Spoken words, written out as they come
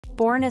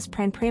born as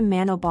Pranprem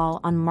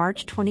Manobal on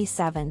March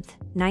 27,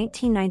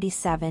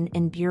 1997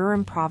 in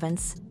Buram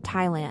Province,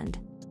 Thailand.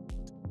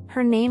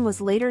 Her name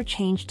was later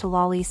changed to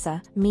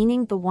Lalisa,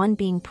 meaning the one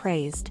being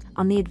praised,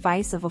 on the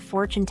advice of a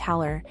fortune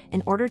teller,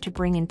 in order to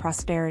bring in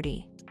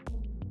prosperity.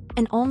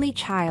 An only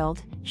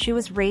child, she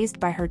was raised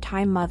by her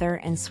Thai mother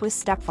and Swiss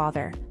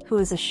stepfather, who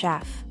is a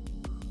chef.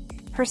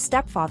 Her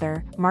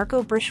stepfather,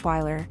 Marco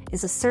Brischweiler,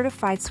 is a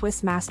certified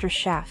Swiss master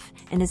chef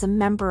and is a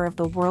member of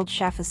the World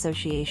Chef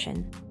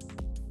Association.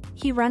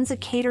 He runs a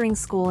catering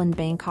school in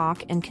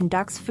Bangkok and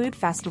conducts food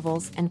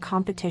festivals and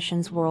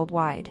competitions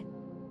worldwide.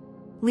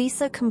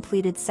 Lisa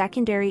completed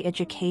secondary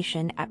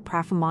education at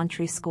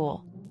Pratham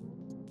School.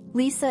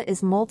 Lisa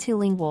is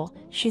multilingual.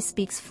 She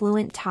speaks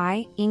fluent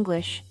Thai,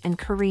 English, and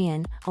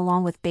Korean,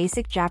 along with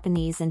basic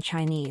Japanese and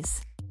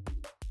Chinese.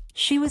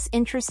 She was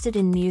interested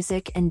in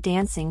music and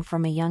dancing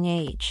from a young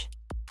age.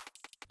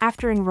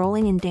 After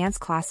enrolling in dance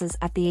classes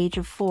at the age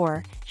of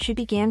 4, she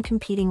began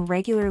competing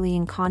regularly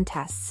in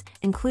contests,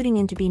 including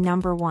in To Be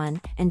Number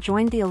 1, and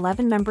joined the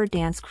 11-member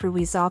dance crew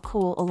We Za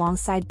Cool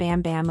alongside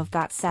Bam Bam of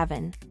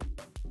GOT7.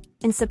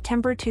 In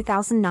September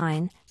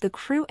 2009, the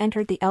crew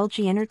entered the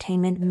LG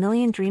Entertainment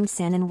Million Dream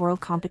Sanan World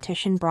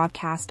Competition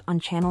broadcast on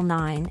Channel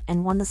 9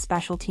 and won the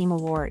Special Team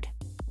Award.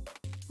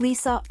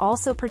 Lisa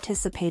also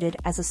participated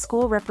as a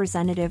school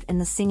representative in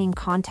the singing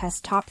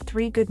contest Top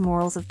 3 Good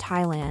Morals of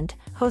Thailand,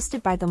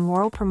 hosted by the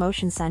Moral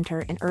Promotion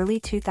Center in early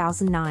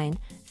 2009,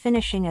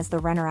 finishing as the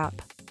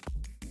runner-up.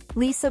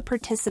 Lisa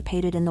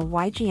participated in the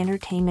YG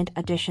Entertainment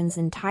auditions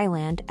in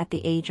Thailand at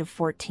the age of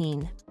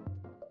 14.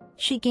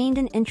 She gained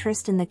an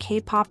interest in the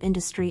K-pop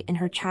industry in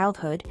her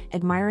childhood,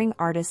 admiring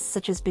artists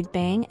such as Big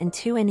Bang and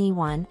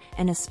 2NE1,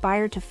 and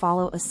aspired to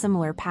follow a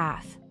similar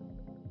path.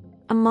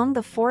 Among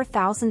the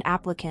 4,000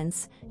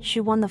 applicants, she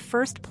won the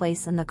first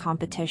place in the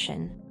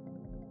competition.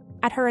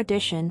 At her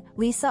audition,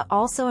 Lisa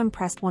also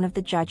impressed one of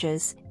the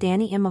judges,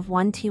 Danny Im of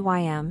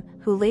 1TYM,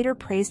 who later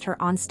praised her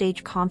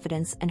onstage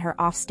confidence and her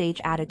offstage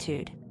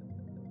attitude.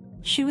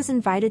 She was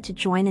invited to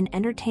join an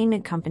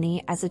entertainment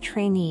company as a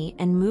trainee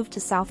and moved to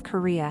South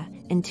Korea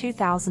in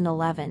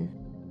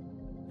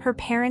 2011. Her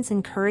parents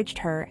encouraged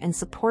her and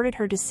supported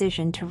her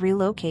decision to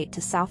relocate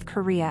to South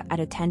Korea at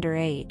a tender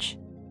age.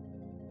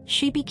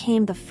 She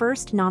became the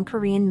first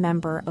non-Korean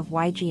member of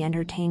YG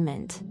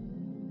Entertainment.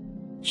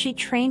 She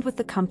trained with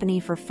the company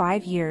for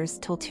 5 years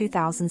till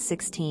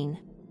 2016.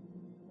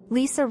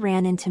 Lisa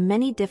ran into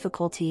many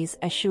difficulties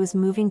as she was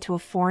moving to a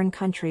foreign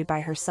country by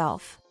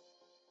herself.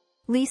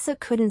 Lisa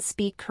couldn't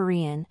speak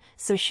Korean,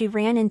 so she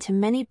ran into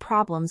many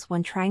problems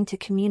when trying to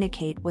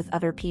communicate with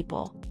other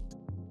people.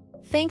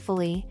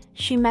 Thankfully,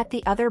 she met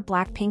the other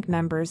Blackpink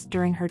members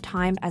during her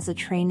time as a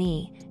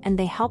trainee, and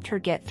they helped her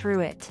get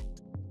through it.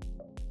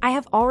 I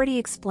have already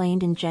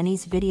explained in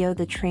Jennie's video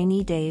the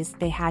trainee days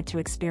they had to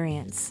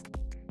experience.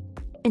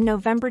 In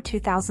November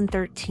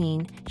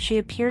 2013, she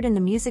appeared in the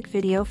music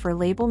video for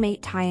labelmate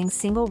Taeyang's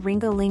single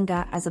Ringa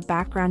Linga as a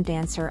background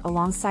dancer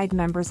alongside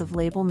members of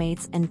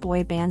labelmates and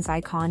boy bands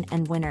iKON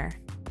and Winner.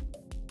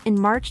 In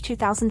March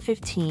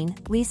 2015,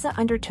 Lisa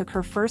undertook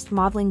her first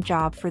modeling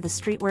job for the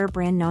streetwear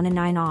brand Nona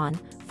 9 On,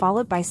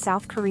 followed by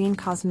South Korean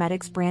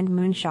cosmetics brand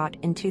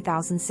Moonshot in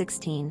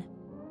 2016.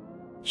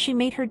 She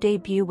made her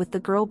debut with the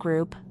girl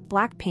group,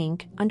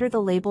 Blackpink, under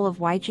the label of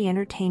YG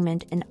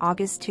Entertainment in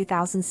August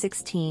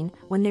 2016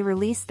 when they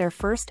released their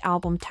first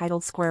album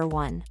titled Square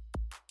One.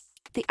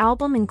 The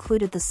album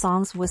included the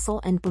songs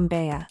Whistle and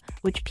Boombayah,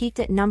 which peaked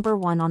at number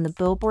 1 on the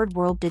Billboard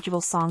World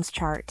Digital Songs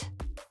chart.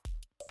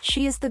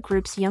 She is the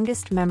group's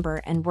youngest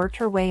member and worked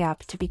her way up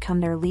to become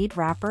their lead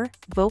rapper,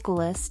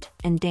 vocalist,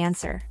 and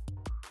dancer.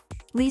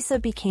 Lisa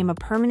became a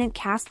permanent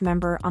cast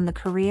member on the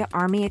Korea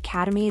Army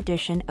Academy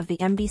edition of the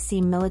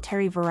MBC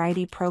military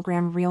variety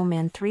program Real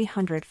Man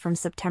 300 from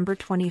September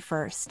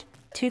 21,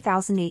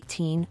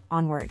 2018,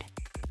 onward.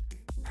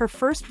 Her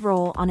first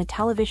role on a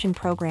television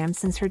program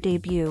since her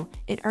debut,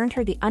 it earned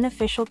her the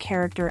unofficial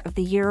Character of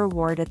the Year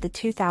award at the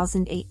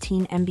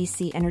 2018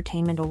 MBC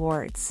Entertainment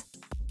Awards.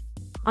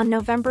 On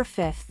November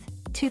 5,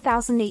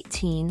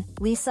 2018,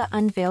 Lisa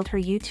unveiled her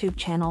YouTube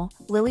channel,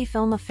 Lily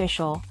Film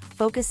Official,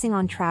 focusing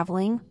on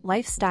traveling,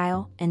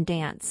 lifestyle, and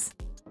dance.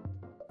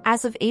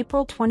 As of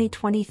April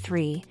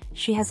 2023,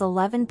 she has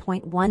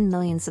 11.1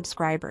 million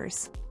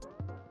subscribers.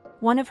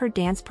 One of her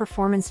dance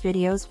performance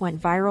videos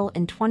went viral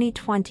in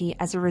 2020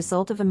 as a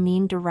result of a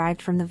meme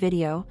derived from the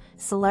video.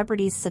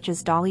 Celebrities such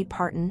as Dolly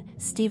Parton,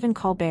 Stephen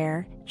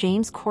Colbert,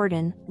 James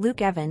Corden,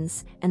 Luke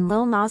Evans, and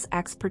Lil Nas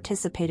X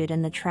participated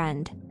in the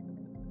trend.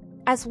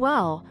 As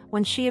well,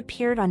 when she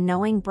appeared on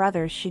Knowing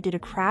Brothers, she did a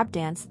crab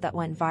dance that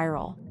went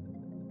viral.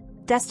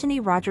 Destiny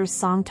Rogers'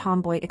 song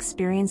Tomboy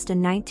experienced a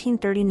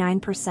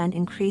 1939%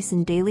 increase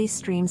in daily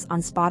streams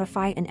on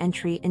Spotify and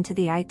entry into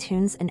the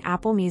iTunes and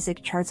Apple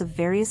Music charts of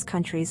various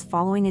countries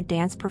following a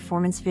dance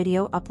performance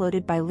video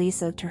uploaded by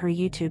Lisa to her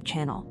YouTube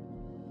channel.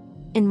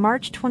 In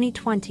March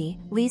 2020,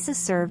 Lisa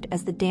served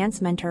as the dance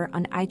mentor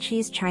on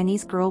iQIYI's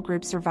Chinese girl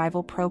group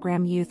survival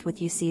program Youth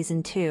with You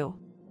Season 2.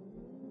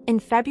 In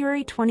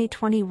February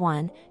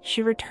 2021,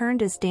 she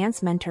returned as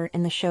dance mentor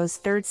in the show's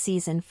third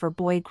season for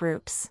boy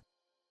groups.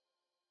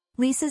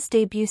 Lisa's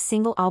debut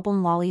single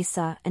album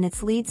Lalisa and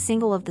its lead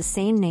single of the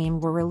same name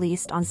were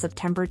released on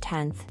September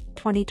 10,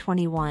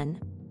 2021.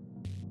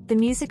 The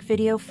music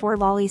video for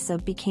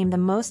Lalisa became the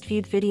most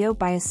viewed video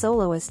by a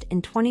soloist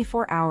in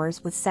 24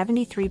 hours with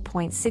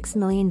 73.6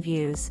 million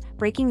views,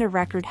 breaking the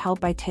record held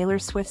by Taylor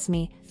Swift's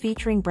Me,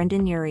 featuring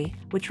Brendan Urie,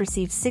 which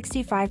received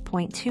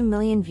 65.2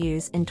 million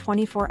views in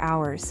 24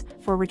 hours,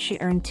 for which she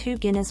earned 2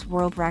 Guinness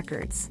World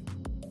Records.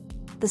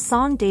 The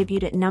song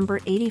debuted at number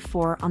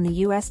 84 on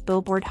the US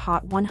Billboard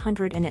Hot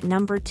 100 and at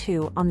number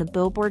 2 on the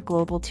Billboard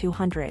Global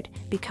 200,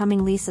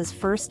 becoming Lisa's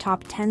first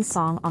top 10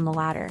 song on the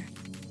latter.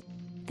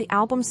 The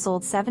album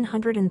sold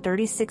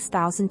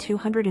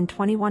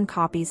 736,221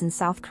 copies in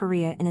South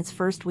Korea in its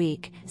first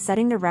week,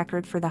 setting the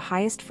record for the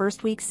highest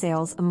first-week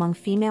sales among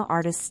female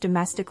artists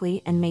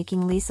domestically and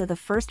making Lisa the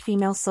first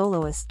female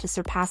soloist to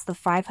surpass the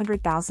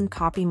 500,000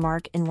 copy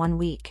mark in 1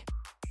 week.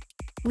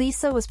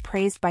 Lisa was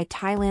praised by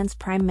Thailand's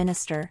Prime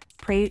Minister,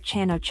 Prayut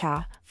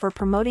Chan-o-cha, for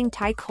promoting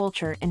Thai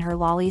culture in her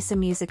Lalisa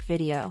music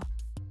video.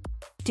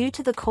 Due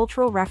to the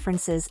cultural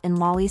references in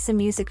Lalisa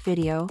music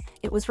video,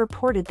 it was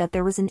reported that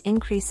there was an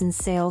increase in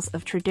sales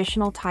of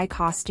traditional Thai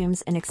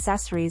costumes and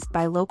accessories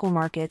by local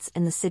markets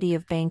in the city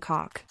of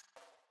Bangkok.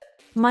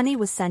 Money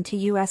was sent to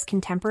US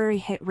contemporary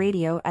hit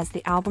radio as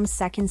the album's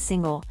second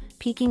single,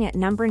 peaking at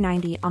number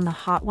 90 on the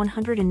Hot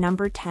 100 and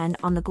number 10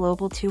 on the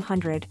Global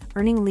 200,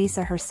 earning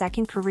Lisa her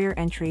second career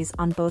entries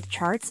on both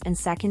charts and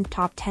second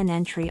top 10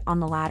 entry on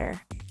the latter.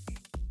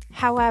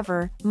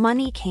 However,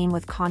 Money came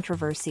with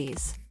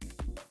controversies.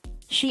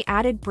 She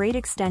added braid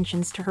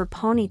extensions to her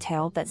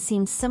ponytail that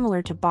seemed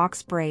similar to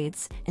box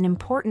braids, an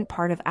important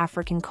part of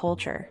African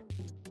culture.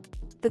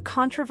 The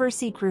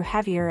controversy grew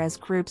heavier as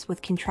groups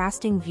with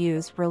contrasting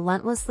views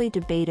relentlessly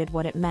debated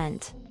what it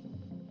meant.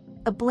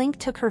 A Blink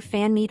took her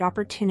fan meet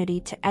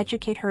opportunity to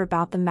educate her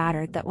about the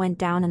matter that went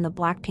down in the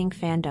Blackpink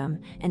fandom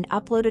and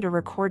uploaded a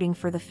recording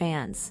for the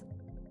fans.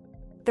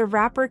 The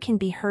rapper can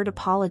be heard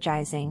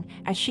apologizing,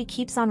 as she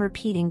keeps on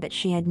repeating that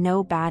she had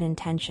no bad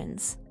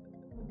intentions.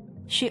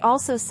 She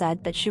also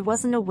said that she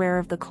wasn't aware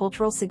of the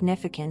cultural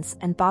significance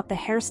and thought the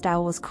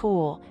hairstyle was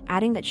cool,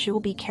 adding that she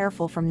will be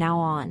careful from now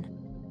on.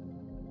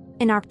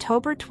 In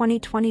October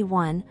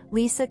 2021,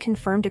 Lisa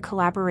confirmed a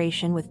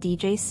collaboration with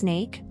DJ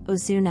Snake,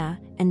 Ozuna,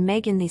 and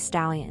Megan Thee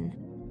Stallion.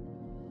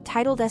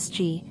 Titled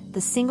SG, the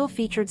single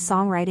featured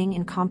songwriting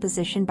and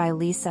composition by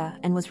Lisa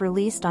and was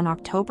released on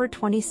October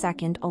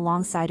 22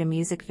 alongside a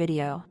music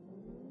video.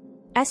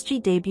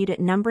 SG debuted at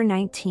number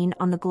 19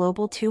 on the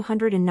Global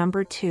 200 and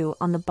number 2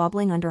 on the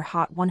Bubbling Under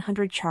Hot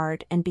 100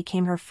 chart and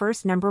became her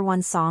first number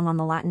 1 song on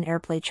the Latin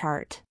Airplay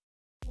chart.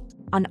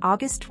 On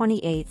August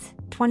 28,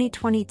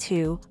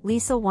 2022,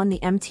 Lisa won the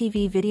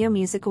MTV Video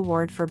Music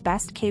Award for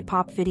Best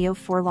K-pop Video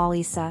for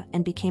Lalisa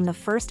and became the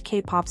first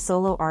K-pop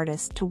solo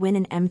artist to win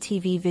an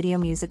MTV Video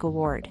Music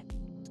Award.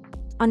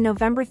 On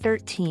November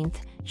 13,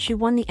 she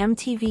won the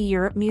MTV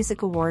Europe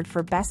Music Award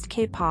for Best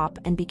K-pop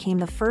and became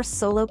the first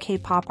solo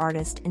K-pop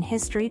artist in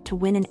history to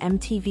win an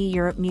MTV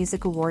Europe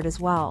Music Award as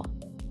well.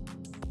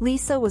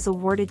 Lisa was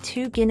awarded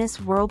 2 Guinness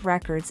World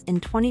Records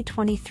in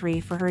 2023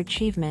 for her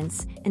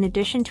achievements, in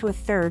addition to a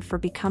third for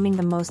becoming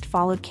the most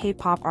followed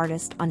K-pop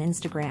artist on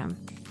Instagram.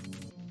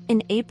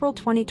 In April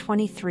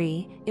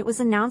 2023, it was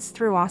announced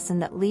through Awesome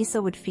that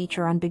Lisa would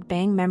feature on Big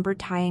Bang member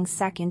Taeyang's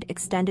second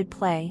extended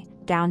play,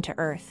 Down to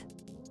Earth.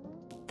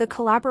 The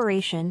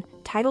collaboration,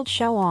 titled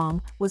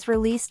Shoong, was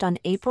released on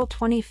April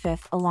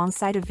 25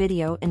 alongside a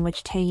video in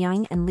which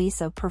Taeyang and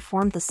Lisa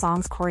performed the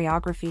song's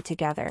choreography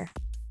together.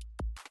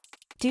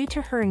 Due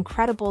to her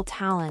incredible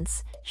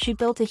talents, she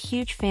built a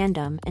huge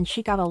fandom and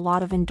she got a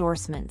lot of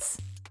endorsements.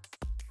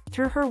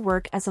 Through her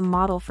work as a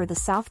model for the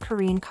South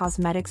Korean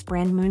cosmetics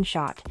brand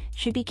Moonshot,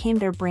 she became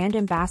their brand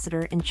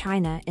ambassador in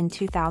China in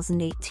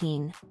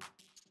 2018.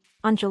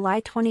 On July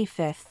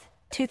 25,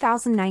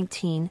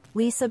 2019,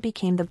 Lisa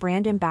became the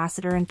brand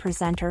ambassador and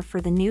presenter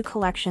for the new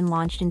collection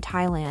launched in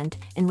Thailand,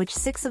 in which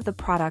 6 of the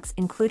products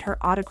include her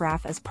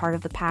autograph as part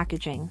of the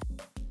packaging.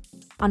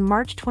 On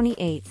March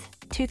 28,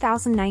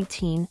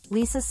 2019,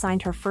 Lisa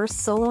signed her first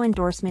solo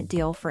endorsement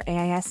deal for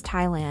AIS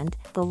Thailand,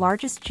 the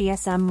largest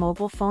GSM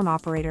mobile phone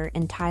operator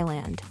in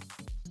Thailand.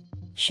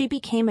 She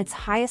became its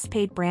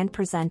highest-paid brand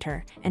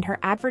presenter, and her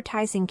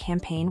advertising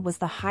campaign was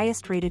the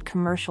highest-rated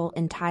commercial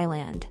in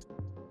Thailand.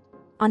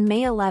 On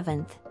May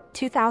 11,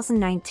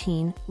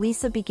 2019,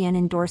 Lisa began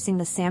endorsing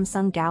the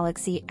Samsung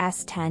Galaxy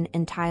S10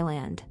 in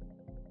Thailand.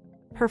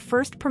 Her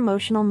first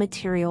promotional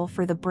material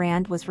for the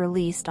brand was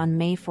released on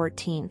May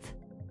 14.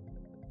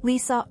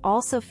 Lisa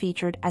also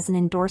featured as an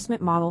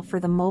endorsement model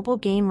for the mobile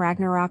game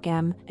Ragnarok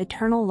M,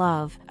 Eternal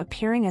Love,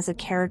 appearing as a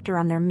character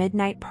on their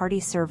Midnight Party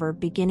server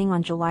beginning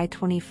on July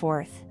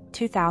 24,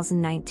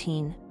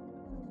 2019.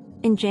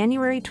 In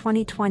January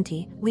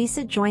 2020,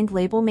 Lisa joined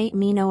labelmate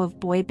Mino of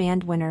Boy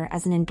Band Winner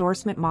as an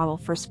endorsement model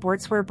for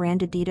sportswear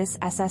brand Adidas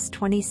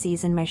SS20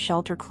 Season My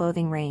Shelter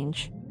clothing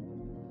range.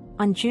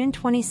 On June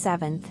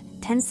 27,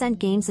 Tencent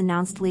Games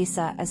announced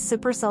Lisa as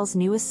Supercell's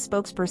newest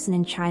spokesperson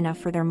in China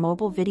for their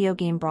mobile video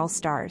game Brawl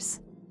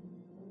Stars.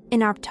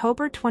 In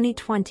October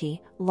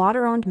 2020,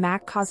 Lauder-owned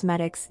MAC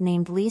Cosmetics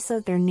named Lisa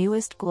their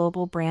newest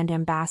global brand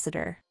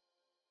ambassador.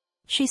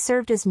 She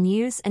served as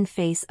muse and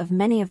face of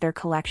many of their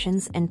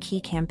collections and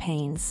key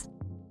campaigns.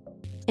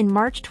 In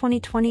March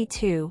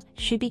 2022,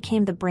 she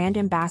became the brand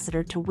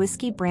ambassador to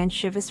whiskey brand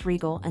Chivas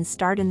Regal and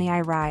starred in the I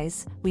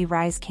Rise, We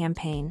Rise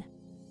campaign.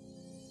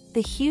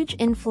 The huge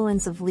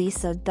influence of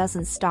Lisa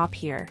doesn't stop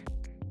here.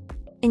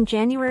 In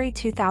January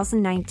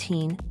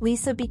 2019,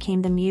 Lisa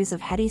became the muse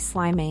of Hedi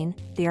Slimane,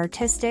 the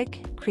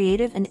artistic,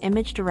 creative and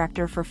image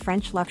director for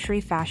French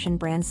luxury fashion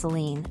brand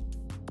Celine.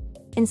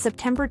 In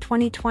September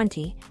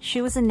 2020,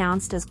 she was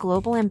announced as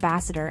global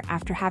ambassador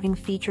after having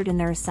featured in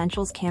their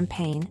Essentials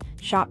campaign,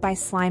 shot by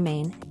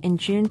Slimane, in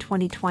June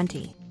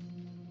 2020.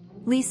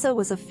 Lisa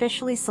was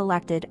officially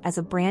selected as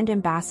a brand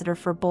ambassador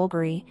for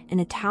Bulgari, an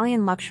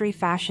Italian luxury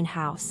fashion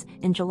house.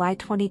 In July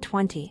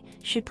 2020,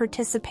 she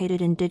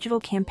participated in digital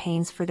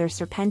campaigns for their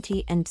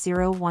Serpenti and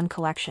 01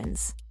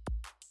 collections.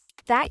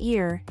 That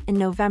year, in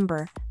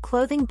November,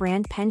 clothing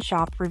brand Pen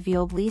Shop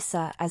revealed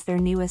Lisa as their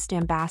newest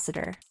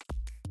ambassador.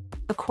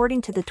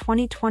 According to the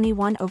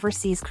 2021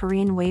 Overseas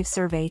Korean Wave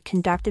survey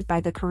conducted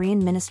by the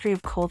Korean Ministry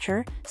of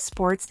Culture,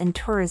 Sports and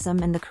Tourism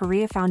and the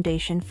Korea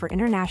Foundation for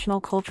International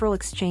Cultural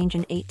Exchange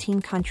in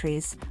 18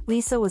 countries,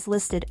 Lisa was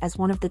listed as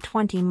one of the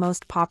 20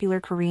 most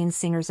popular Korean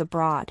singers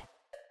abroad.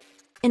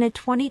 In a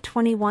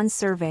 2021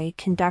 survey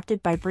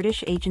conducted by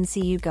British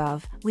agency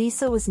YouGov,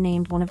 Lisa was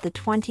named one of the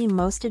 20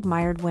 most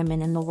admired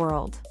women in the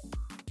world.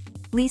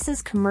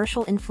 Lisa's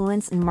commercial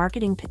influence and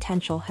marketing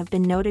potential have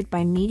been noted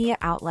by media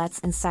outlets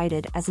and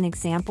cited as an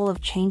example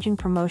of changing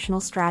promotional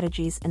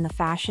strategies in the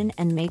fashion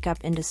and makeup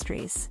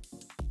industries.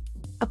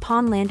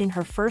 Upon landing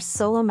her first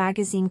solo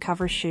magazine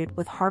cover shoot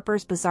with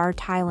Harper's Bazaar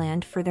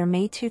Thailand for their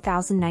May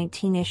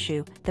 2019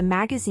 issue, the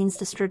magazine's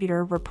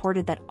distributor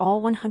reported that all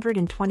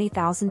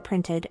 120,000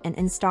 printed and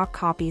in-stock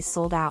copies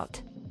sold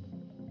out.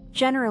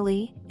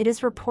 Generally, it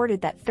is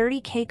reported that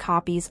 30,000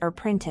 copies are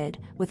printed,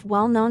 with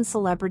well-known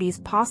celebrities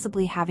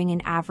possibly having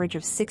an average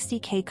of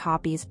 60,000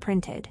 copies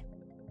printed.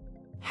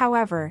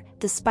 However,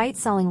 despite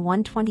selling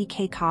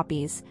 120,000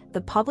 copies,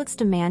 the public's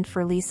demand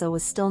for Lisa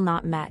was still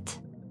not met.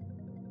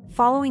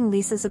 Following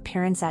Lisa's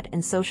appearance at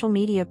and social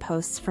media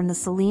posts from the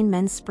Celine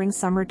Men's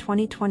Spring-Summer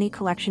 2020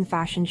 collection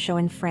fashion show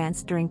in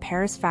France during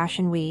Paris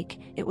Fashion Week,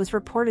 it was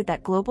reported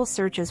that global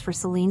searches for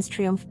Celine's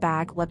Triomphe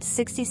bag leapt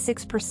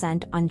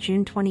 66% on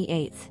June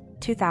 28,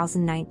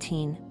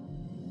 2019.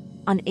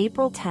 On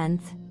April 10,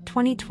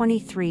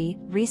 2023,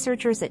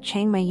 researchers at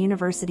Chiang Mai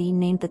University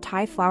named the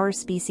Thai flower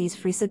species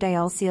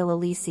Phrysodialcia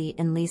lilisi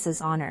in Lisa's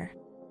honor.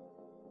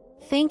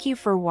 Thank you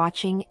for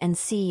watching and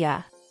see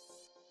ya!